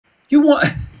You want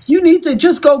you need to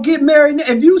just go get married.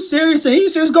 If you serious and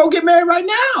he's serious, go get married right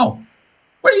now.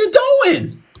 What are you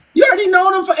doing? You already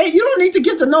known him for 8. You don't need to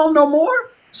get to know him no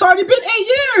more. It's already been 8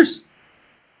 years.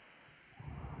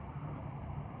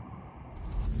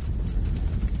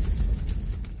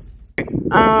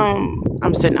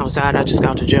 I'm sitting outside. I just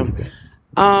got to the gym.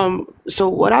 So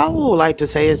what I would like to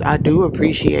say is I do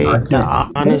appreciate the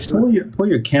honesty. Pull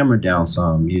your camera down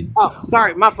some. Oh,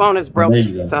 sorry, my phone is There broken,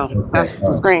 you go. so Okay. that's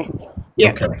the screen.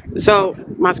 Yeah. Okay. So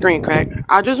my screen cracked.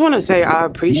 I just want to say I No,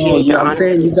 appreciate yeah, the I'm honesty.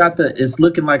 saying you got the. It's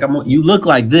looking like you look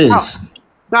like this. Oh,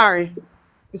 sorry.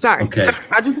 Sorry. Okay.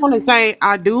 I just want to say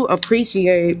I do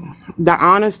appreciate the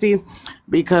honesty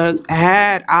because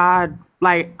I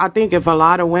think if a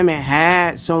lot of women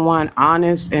had someone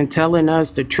honest and telling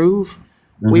us the truth,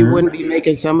 we wouldn't be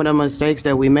making some of the mistakes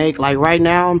that we make. Like right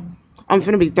now, I'm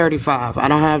finna be 35. I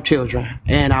don't have children.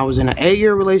 And I was in an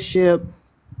 8-year relationship.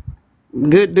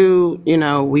 Good dude. You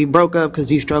know, we broke up because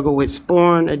he struggled with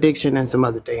porn addiction and some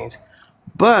other things.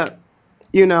 But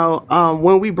you know,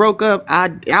 when we broke up,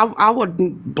 I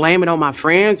wouldn't blame it on my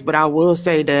friends, but I will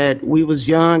say that we was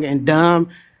young and dumb.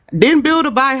 Didn't build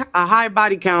a high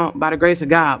body count by the grace of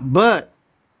God, but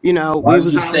you know, Why we did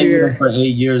was you out stay with him here. for 8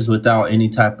 years without any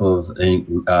type of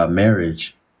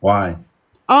marriage? Why?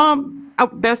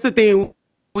 That's the thing.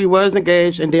 We was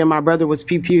engaged, and then my brother was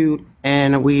PPU'd,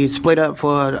 and we split up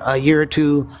for a year or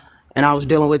two, and I was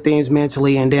dealing with things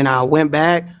mentally, and then I went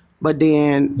back, but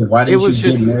then Why it didn't you was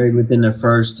get just married within the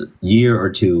first year or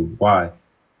two? Why?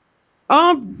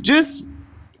 just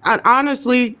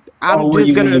honestly, How I'm old were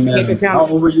just you when you gonna met take him? account. How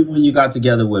old were you when you got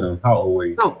together with him? How old were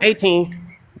you? Oh, 18.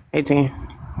 18.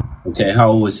 Okay, how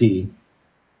old was he?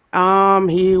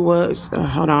 He was,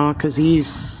 hold on, because he's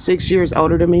 6 years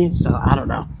older than me, so I don't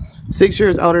know. 6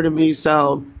 years older than me,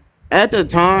 so at the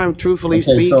time, truthfully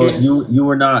Okay, so speaking, you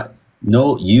were not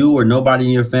you or nobody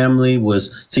in your family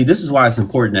was. See, this is why it's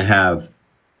important to have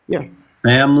yeah.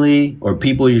 family or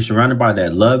people you're surrounded by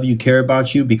that love you, care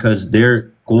about you, because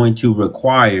they're going to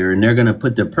require and they're going to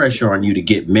put the pressure on you to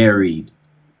get married.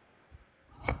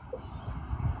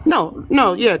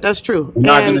 No, yeah, that's true.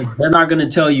 They're not gonna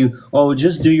tell you, oh,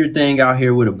 just do your thing out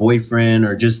here with a boyfriend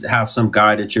or just have some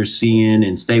guy that you're seeing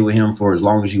and stay with him for as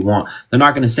long as you want. They're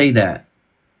not gonna say that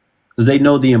because they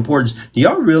know the importance. Do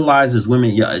y'all realize as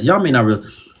women, y'all may not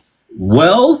realize,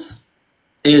 wealth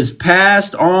is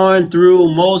passed on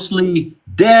through mostly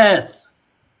death,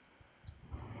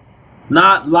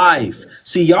 not life.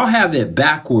 See, y'all have it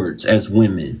backwards as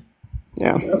women.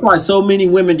 Yeah. That's why so many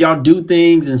women, y'all do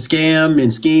things and scam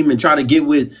and scheme and try to get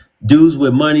with dudes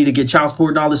with money to get child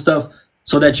support and all this stuff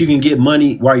so that you can get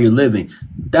money while you're living.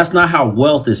 That's not how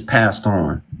wealth is passed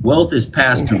on. Wealth is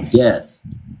passed through death,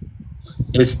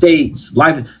 estates,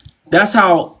 life. That's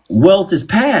how wealth is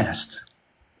passed.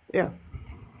 Yeah.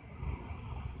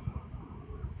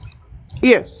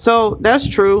 Yeah, so that's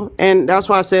true. And that's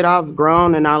why I said I've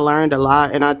grown and I learned a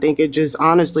lot. And I think it just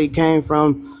honestly came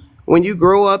from when you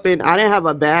grow up in, I didn't have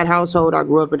a bad household. I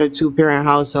grew up in a 2-parent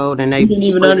household and they You didn't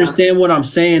even split up. understand what I'm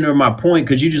saying or my point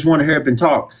because you just want to hurry up and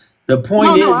talk. The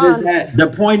point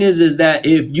is that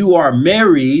if you are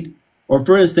married, or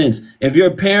for instance, if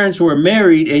your parents were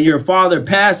married and your father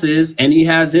passes and he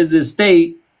has his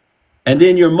estate, and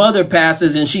then your mother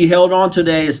passes and she held on to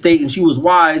the estate and she was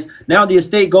wise, now the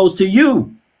estate goes to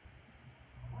you.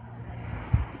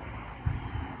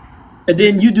 And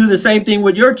then you do the same thing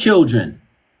with your children.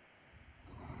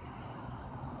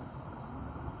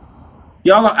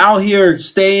 Y'all are out here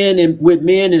staying with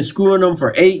men and screwing them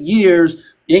for 8 years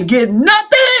and get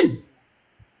nothing.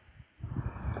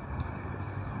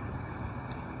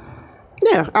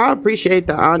 Yeah, I appreciate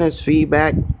the honest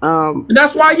feedback. And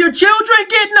that's why your children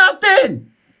get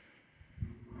nothing.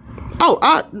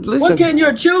 Listen. What can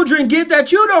your children get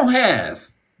that you don't have?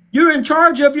 You're in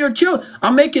charge of your children.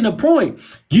 I'm making a point.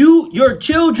 Your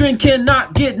children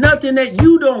cannot get nothing that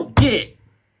you don't get.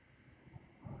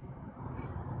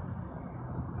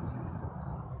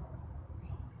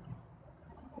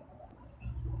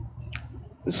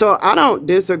 So I don't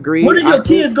disagree. What are your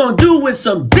kids gonna do with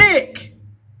some dick?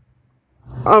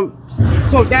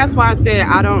 So that's why I said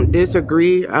I don't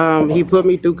disagree. He put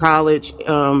me through college.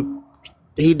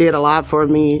 He did a lot for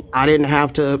me. I didn't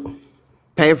have to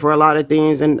pay for a lot of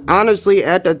things. And honestly,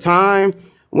 at the time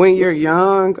when you're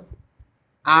young,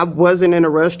 I wasn't in a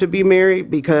rush to be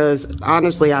married because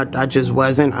honestly, I just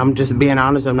wasn't. I'm just being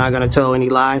honest. I'm not going to tell any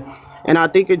lie. And I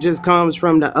think it just comes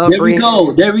from the upbringing.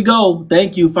 There we go.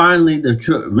 Thank you. Finally, the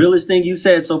realest thing you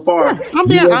said so far. Yeah, I'm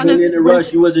being you wasn't honest. in a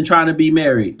rush. You wasn't trying to be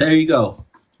married. There you go.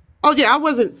 Oh yeah, I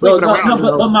wasn't No, sleeping no, no, around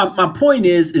but though. my point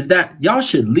is that y'all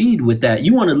should lead with that.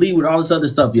 You want to lead with all this other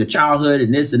stuff, your childhood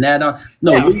and this and that.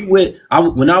 No, Yeah. lead with.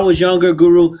 When I was younger,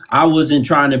 Guru, I wasn't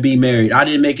trying to be married. I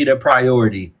didn't make it a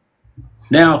priority.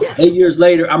 Now, Yeah. 8 years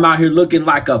later, I'm out here looking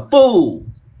like a fool.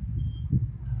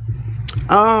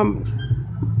 Um,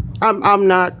 I'm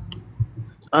not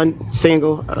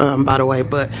single, by the way,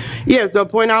 but yeah, the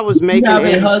point I was You making have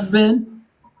a is husband.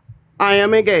 I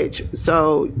am engaged.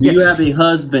 So Do you yes, have a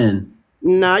husband?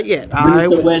 not yet. When is I the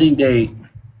will wedding date?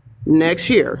 next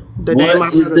year, the day my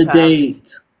What is brother the passed.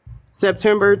 date?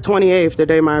 September 28th, the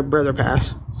day my brother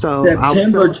passed. So I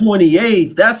was September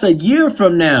 28th. That's a year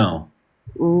from now.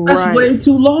 That's right. way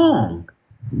too long.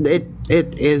 It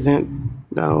isn't.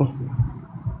 No.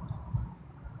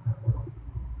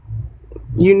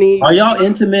 You need. Are y'all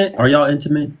intimate? Are y'all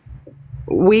intimate?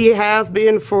 We have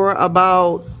been for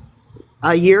about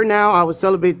a year now. I was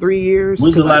celebrate 3 years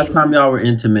When's the because I last time y'all were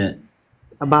intimate?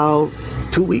 about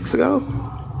 2 weeks ago.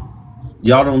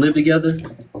 Y'all don't live together?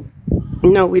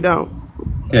 No, we don't.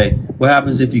 Okay. What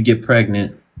happens if you get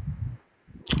pregnant?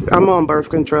 I'm on birth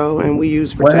control and we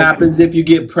use What protection. happens if you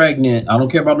get pregnant? I don't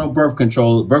care about no birth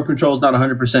control. Birth control is not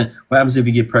 100%. What happens if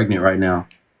you get pregnant right now?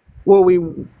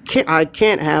 Well, I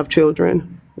can't have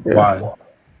children Why?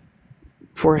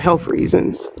 for health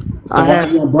reasons. So I why are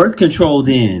you have on birth control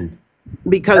then?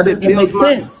 because That it doesn't make builds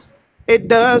my. sense. It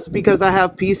does because I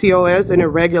have PCOS and it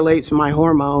regulates my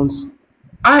hormones.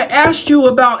 I asked you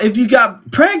about if you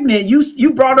got pregnant.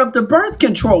 You brought up the birth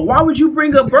control. Why would you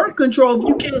bring up birth control if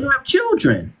you can't have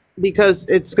children? Because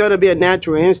it's going to be a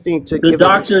natural instinct to The give them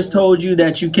doctors told you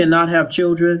that you cannot have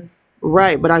children.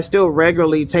 right, but I still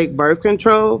regularly take birth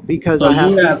control because So I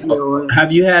have you have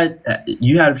PCOS.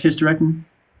 you had a hysterectomy?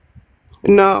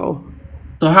 No,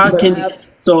 So how but I can have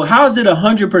so how is it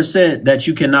 100% that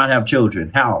you cannot have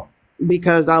children? How?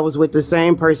 because I was with the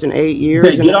same person 8 years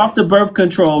Okay, and get off the birth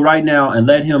control right now and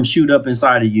let him shoot up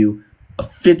inside of you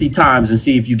 50 times and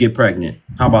see if you get pregnant.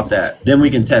 How about that? Then we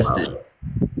can test it.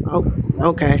 oh,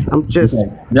 okay, I'm just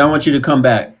Okay. Now I want you to come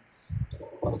back.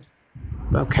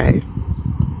 okay.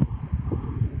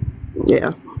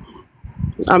 Yeah.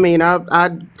 I mean,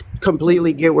 I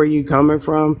completely get where you coming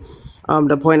from.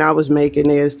 The point I was making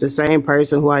is the same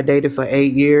person who I dated for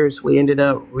 8 years. We ended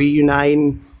up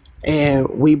reuniting, and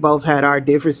we both had our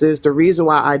differences. The reason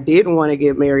why I didn't want to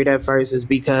get married at first is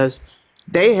because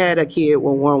they had a kid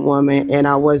with one woman, and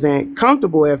I wasn't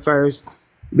comfortable at first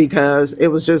because it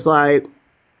was just like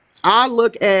I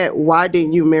look at why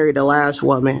didn't you marry the last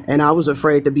woman, and I was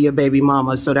afraid to be a baby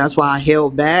mama, so that's why I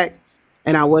held back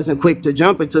and I wasn't quick to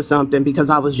jump into something because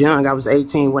I was young. I was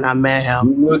 18 when I met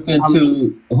him. You look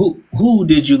into who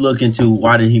did you look into?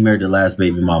 Why did he marry the last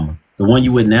baby mama? The one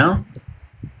you with now?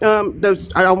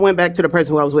 I went back to the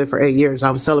person who I was with for 8 years.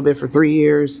 I was celibate for 3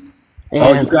 years,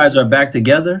 Oh, you and guys are back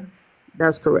together?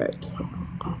 that's correct.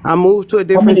 I moved to a How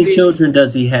different many city. children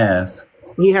does he have?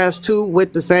 He has two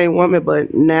with the same woman,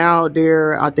 but now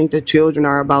I think the children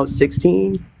are about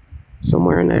 16,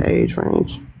 somewhere in that age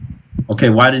range. Okay,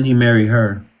 why didn't he marry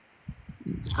her?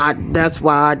 That's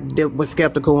why was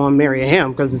skeptical on marrying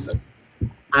him because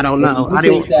I don't know. You I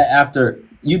think didn't.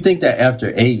 that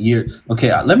after 8 years?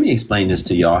 Okay, let me explain this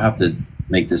to y'all. I have to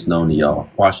make this known to y'all.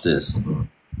 Watch this.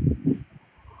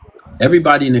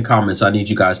 Everybody in the comments, I need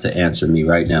you guys to answer me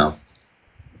right now.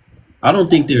 I don't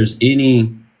think there's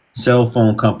any cell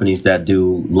phone companies that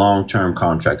do long-term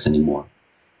contracts anymore.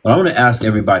 But I want to ask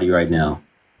everybody right now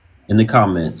in the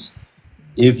comments,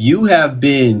 if you have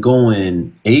been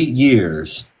going 8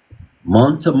 years,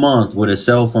 month to month with a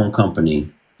cell phone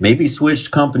company, maybe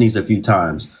switched companies a few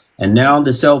times, and now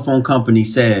the cell phone company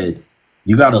said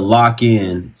you got to lock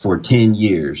in for 10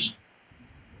 years,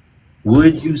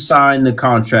 would you sign the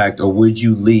contract or would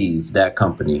you leave that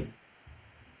company?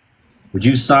 Would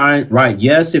you sign, right?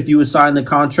 Yes, if you would sign the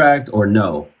contract, or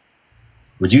no?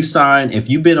 Would you sign, if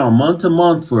you've been on month to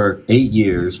month for 8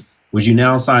 years, would you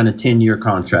now sign a 10-year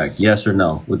contract? Yes or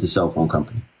no with the cell phone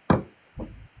company?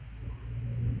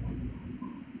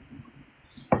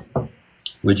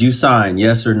 Would you sign,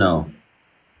 yes or no?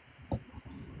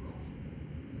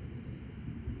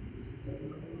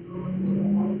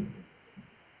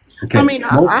 Okay. I mean,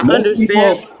 I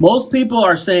understand. Most people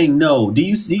are saying no. Do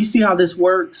you see how this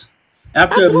works?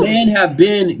 After a Absolutely. man have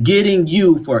been getting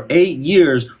you for 8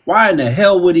 years, why in the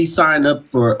hell would he sign up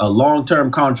for a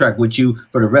long-term contract with you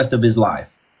for the rest of his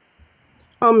life?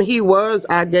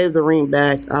 I gave the ring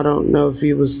back. I don't know if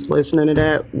he was listening to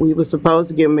that. We were supposed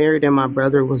to get married and my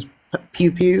brother was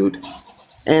pew-pewed.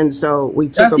 And so we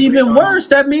took That's a break even on it. worse.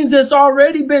 That means it's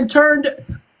already been turned.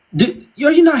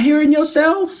 Are you not hearing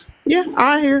yourself? Yeah,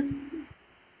 I hear.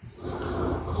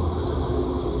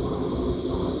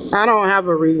 I don't have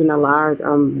a reason to lie.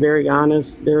 I'm very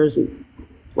honest. There's,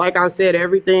 like I said,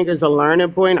 everything is a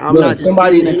learning point. I'm Look, not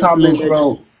somebody in disputing the anything comments that you.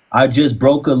 wrote, I just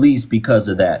broke a lease because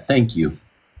of that. Thank you.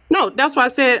 No, that's why I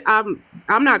said I'm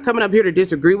not coming up here to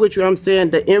disagree with you. I'm saying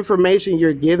the information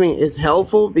you're giving is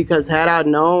helpful because had I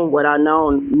known what I know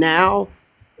now,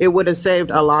 it would have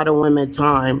saved a lot of women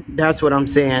time. That's what I'm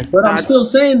saying. But I'm I still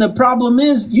saying the problem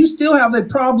is you still have a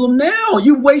problem now.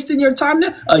 You wasting your time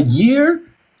now. A year?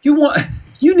 You want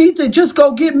you need to just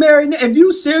go get married. If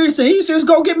you serious and he's serious,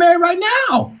 go get married right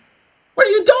now. What are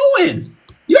you doing?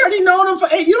 You already known him for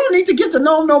 8. You don't need to get to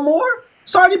know him no more.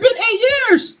 It's already been 8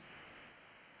 years.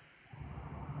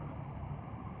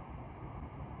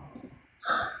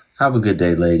 Have a good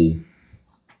day, lady.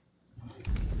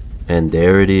 And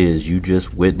there it is. You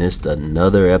just witnessed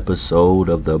another episode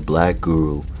of the Black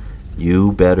Guru.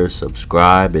 You better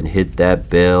subscribe and hit that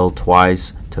bell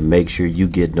twice to make sure you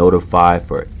get notified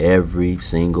for every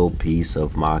single piece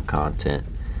of my content.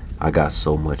 I got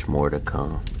so much more to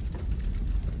come.